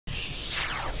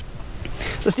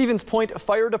The Stevens Point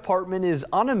Fire Department is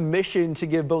on a mission to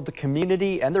give both the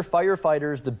community and their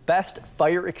firefighters the best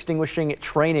fire extinguishing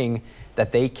training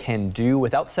that they can do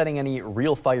without setting any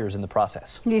real fires in the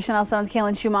process. News Channel 7's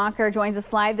Kaylin Schumacher joins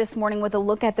us live this morning with a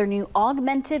look at their new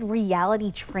augmented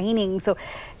reality training. So,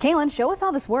 Kaylin, show us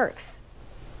how this works.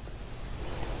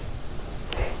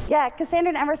 Yeah, Cassandra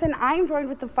and Emerson, I'm joined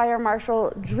with the Fire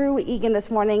Marshal, Drew Egan,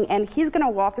 this morning, and he's going to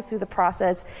walk us through the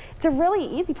process. It's a really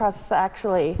easy process,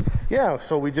 actually. Yeah,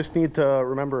 so we just need to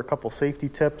remember a couple safety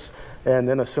tips and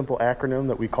then a simple acronym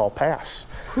that we call PASS.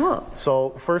 Cool.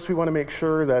 So first we want to make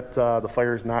sure that the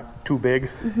fire is not too big.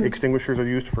 Extinguishers are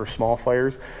used for small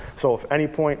fires. So if at any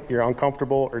point you're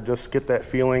uncomfortable or just get that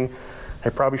feeling, I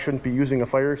probably shouldn't be using a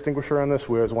fire extinguisher on this,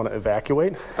 we always want to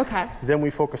evacuate. Okay. Then we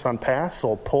focus on PASS,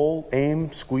 so pull,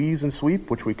 aim, squeeze, and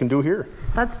sweep, which we can do here.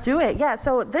 Let's do it. Yeah,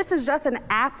 so this is just an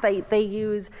app that they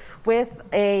use with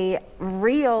a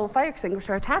real fire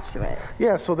extinguisher attached to it.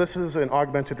 Yeah, so this is an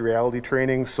augmented reality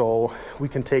training, so we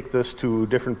can take this to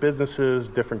different businesses,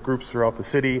 different groups throughout the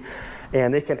city,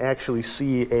 and they can actually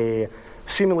see a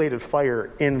simulated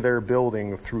fire in their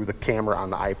building through the camera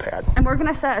on the iPad. And we're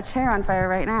going to set a chair on fire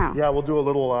right now. Yeah, we'll do a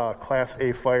little Class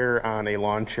A fire on a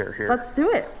lawn chair here. Let's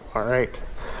do it. All right.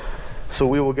 So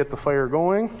we will get the fire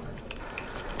going.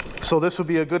 So this would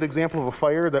be a good example of a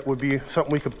fire that would be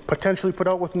something we could potentially put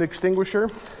out with an extinguisher.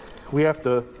 We have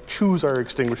to choose our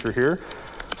extinguisher here.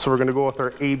 So we're going to go with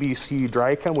our ABC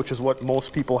dry chem, which is what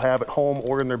most people have at home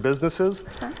or in their businesses.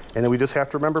 Okay. And then we just have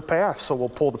to remember PASS. So we'll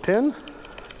pull the pin.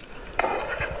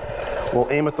 We'll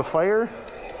aim at the fire,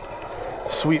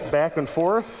 sweep back and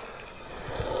forth.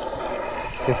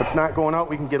 If it's not going out,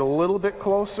 we can get a little bit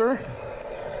closer.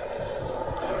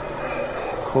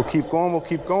 We'll keep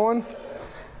going,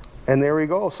 and there we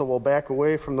go. So we'll back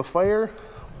away from the fire,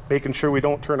 making sure we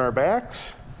don't turn our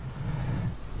backs.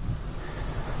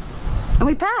 And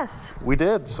we passed. We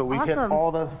did. So we hit Awesome.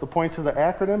 all the points of the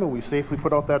acronym, and we safely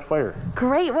put out that fire.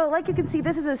 Great. Well, like you can see,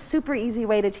 this is a super easy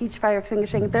way to teach fire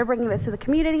extinguishing. They're bringing this to the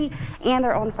community and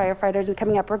their own firefighters. And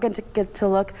coming up, we're going to get to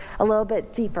look a little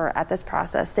bit deeper at this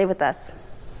process. Stay with us.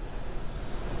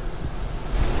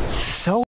 So